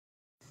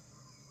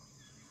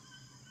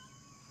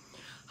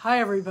Hi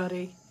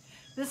everybody,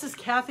 this is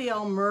Kathy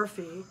L.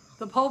 Murphy,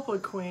 the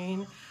Pulpwood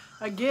Queen,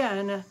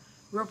 again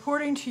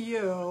reporting to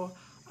you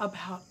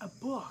about a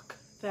book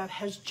that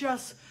has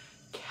just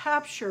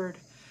captured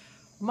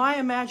my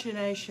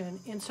imagination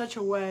in such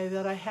a way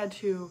that I had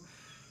to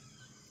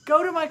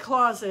go to my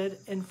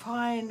closet and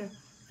find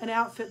an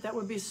outfit that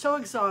would be so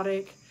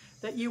exotic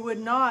that you would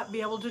not be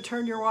able to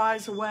turn your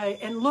eyes away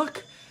and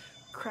look.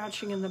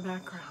 Crouching in the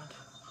background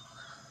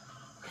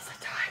is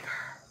a tiger.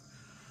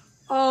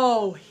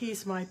 Oh,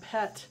 he's my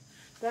pet.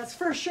 That's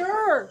for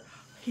sure.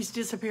 He's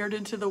disappeared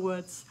into the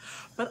woods.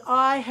 But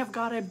I have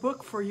got a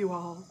book for you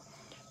all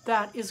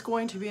that is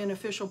going to be an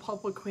official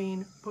Pulpwood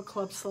Queen book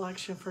club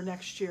selection for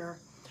next year.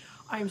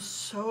 I'm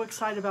so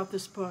excited about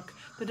this book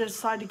that I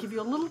decided to give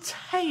you a little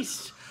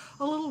taste,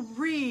 a little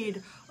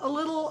read, a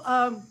little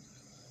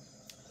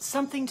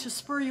something to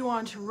spur you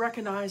on to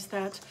recognize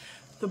that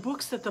the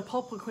books that the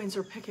Pulpwood Queens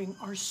are picking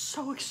are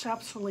so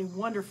exceptionally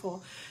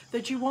wonderful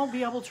that you won't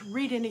be able to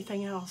read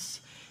anything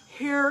else.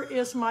 Here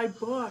is my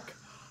book.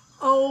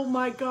 Oh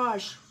my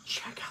gosh,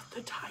 check out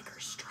the tiger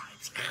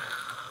stripes.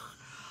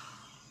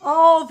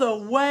 All the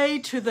Way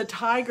to the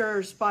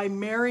Tigers by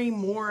Mary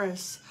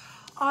Morris.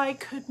 I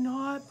could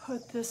not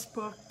put this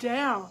book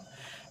down.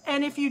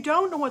 And if you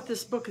don't know what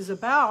this book is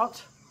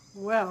about,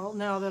 well,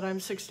 now that I'm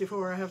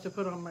 64, I have to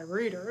put on my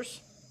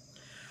readers.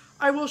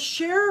 I will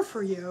share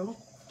for you.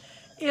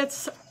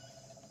 It's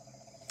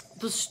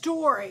the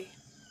story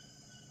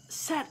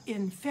set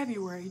in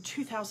February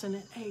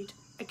 2008.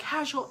 A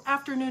casual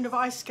afternoon of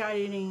ice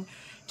skating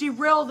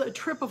derailed a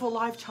trip of a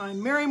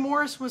lifetime. Mary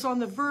Morris was on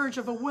the verge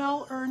of a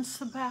well-earned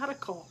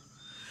sabbatical.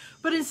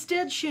 But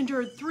instead, she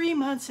endured 3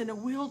 months in a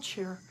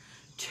wheelchair,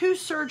 2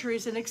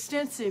 surgeries, and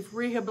extensive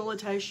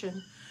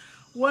rehabilitation.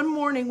 One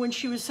morning when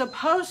she was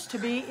supposed to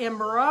be in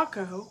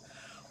Morocco,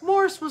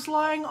 Morris was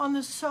lying on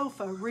the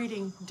sofa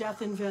reading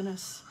Death in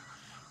Venice,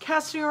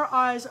 casting her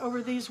eyes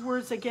over these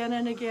words again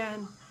and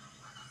again.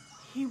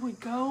 He would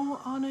go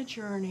on a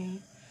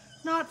journey,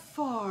 not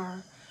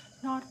far,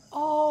 not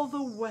all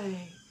the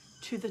way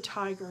to the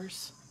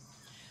tigers.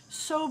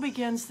 So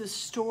begins this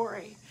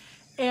story.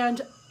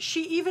 And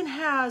she even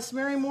has,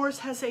 Mary Morris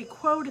has a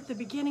quote at the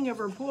beginning of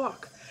her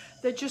book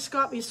that just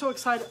got me so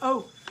excited.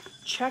 Oh,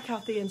 check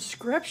out the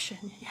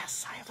inscription.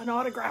 Yes, I have an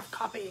autographed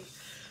copy.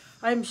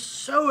 I'm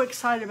so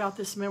excited about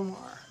this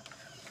memoir.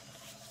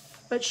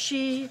 But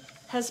she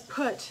has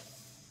put,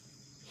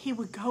 he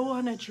would go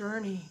on a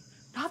journey,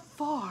 not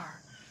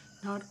far,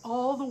 not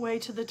all the way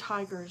to the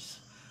tigers.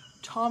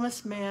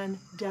 Thomas Mann,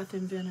 Death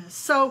in Venice.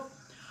 So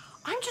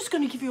I'm just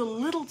going to give you a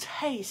little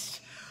taste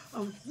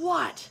of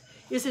what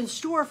is in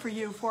store for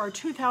you for our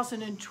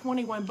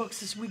 2021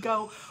 books as we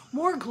go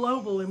more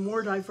global and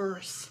more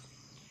diverse.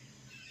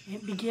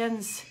 It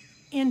begins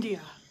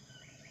India,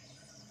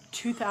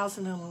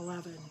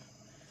 2011.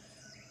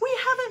 We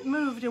haven't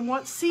moved in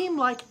what seemed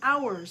like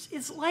hours.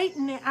 It's late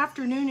in the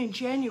afternoon in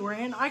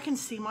January and I can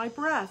see my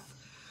breath.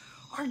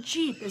 Our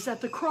Jeep is at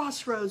the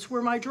crossroads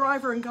where my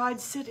driver and guide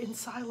sit in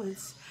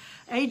silence.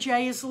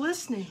 AJ is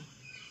listening.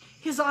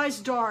 His eyes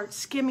dart,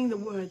 skimming the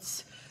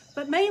woods.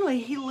 But mainly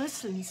he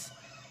listens.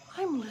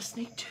 I'm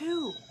listening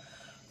too,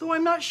 though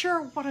I'm not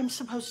sure what I'm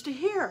supposed to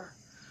hear.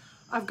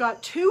 I've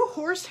got 2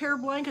 horsehair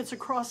blankets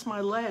across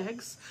my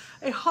legs,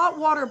 a hot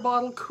water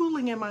bottle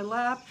cooling in my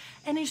lap,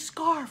 and a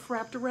scarf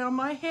wrapped around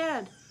my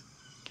head.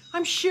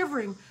 I'm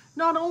shivering,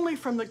 not only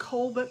from the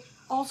cold, but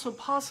also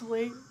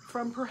possibly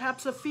from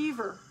perhaps a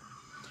fever,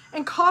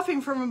 and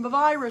coughing from a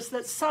virus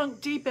that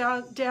sunk deep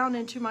down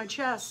into my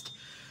chest.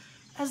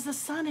 As the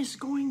sun is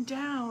going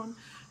down,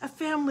 a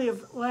family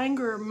of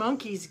langur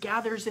monkeys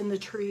gathers in the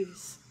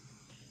trees.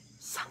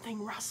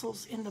 Something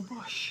rustles in the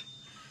bush,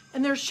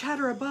 and there's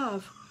chatter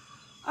above.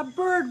 A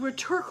bird with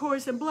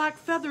turquoise and black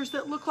feathers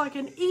that look like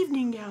an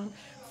evening gown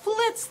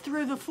flits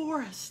through the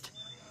forest.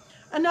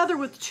 Another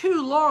with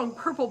 2 long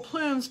purple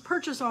plumes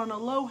perches on a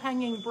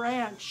low-hanging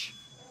branch.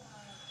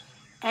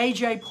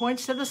 AJ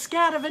points to the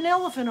scat of an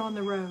elephant on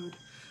the road,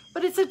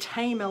 but it's a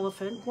tame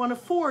elephant, one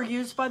of 4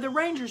 used by the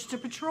rangers to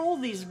patrol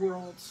these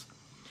worlds.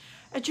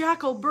 A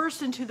jackal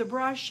bursts into the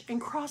brush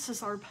and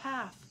crosses our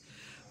path,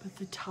 but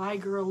the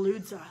tiger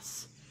eludes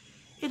us.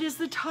 It is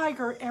the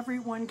tiger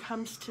everyone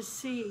comes to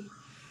see.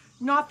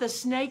 Not the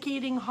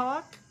snake-eating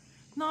hawk,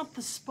 not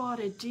the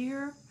spotted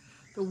deer,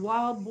 the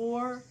wild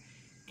boar.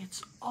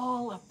 It's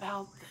all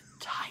about the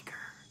tiger.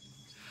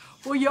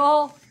 Well,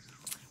 y'all,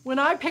 when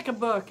I pick a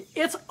book,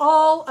 it's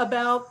all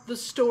about the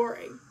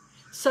story.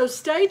 So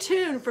stay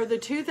tuned for the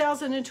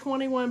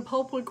 2021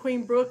 Pulpwood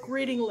Queen book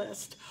reading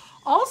list.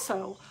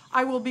 Also,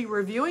 I will be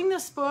reviewing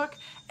this book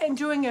and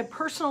doing a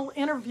personal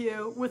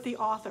interview with the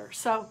author.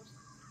 So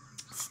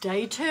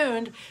stay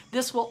tuned.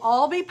 This will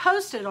all be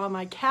posted on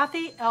my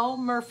Kathy L.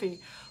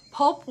 Murphy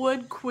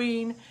Pulpwood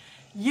Queen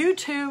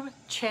YouTube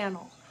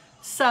channel.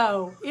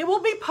 So it will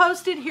be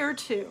posted here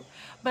too.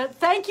 But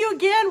thank you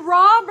again,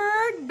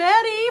 Robert,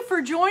 Betty,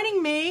 for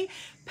joining me.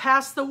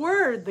 Pass the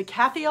word, the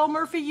Kathy L.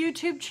 Murphy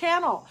YouTube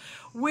channel,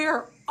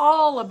 where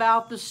all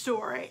about the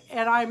story.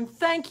 And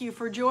thank you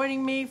for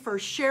joining me, for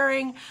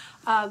sharing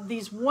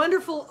these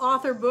wonderful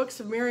author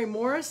books of Mary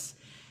Morris.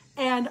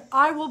 And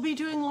I will be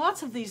doing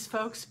lots of these,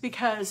 folks,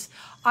 because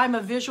I'm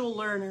a visual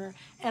learner,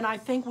 and I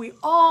think we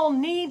all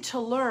need to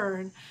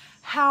learn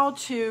how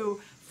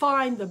to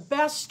find the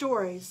best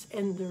stories.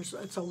 And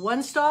it's a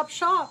one-stop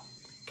shop.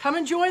 Come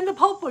and join the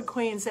Pulpwood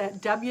Queens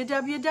at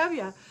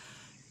www.thepulp,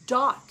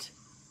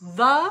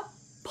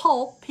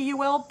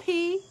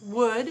 P-U-L-P,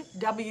 wood,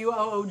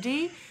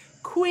 W-O-O-D,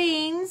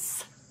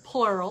 queens,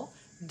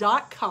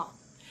 plural.com.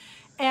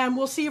 And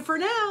we'll see you for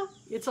now.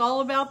 It's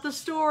all about the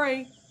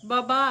story.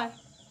 Bye-bye.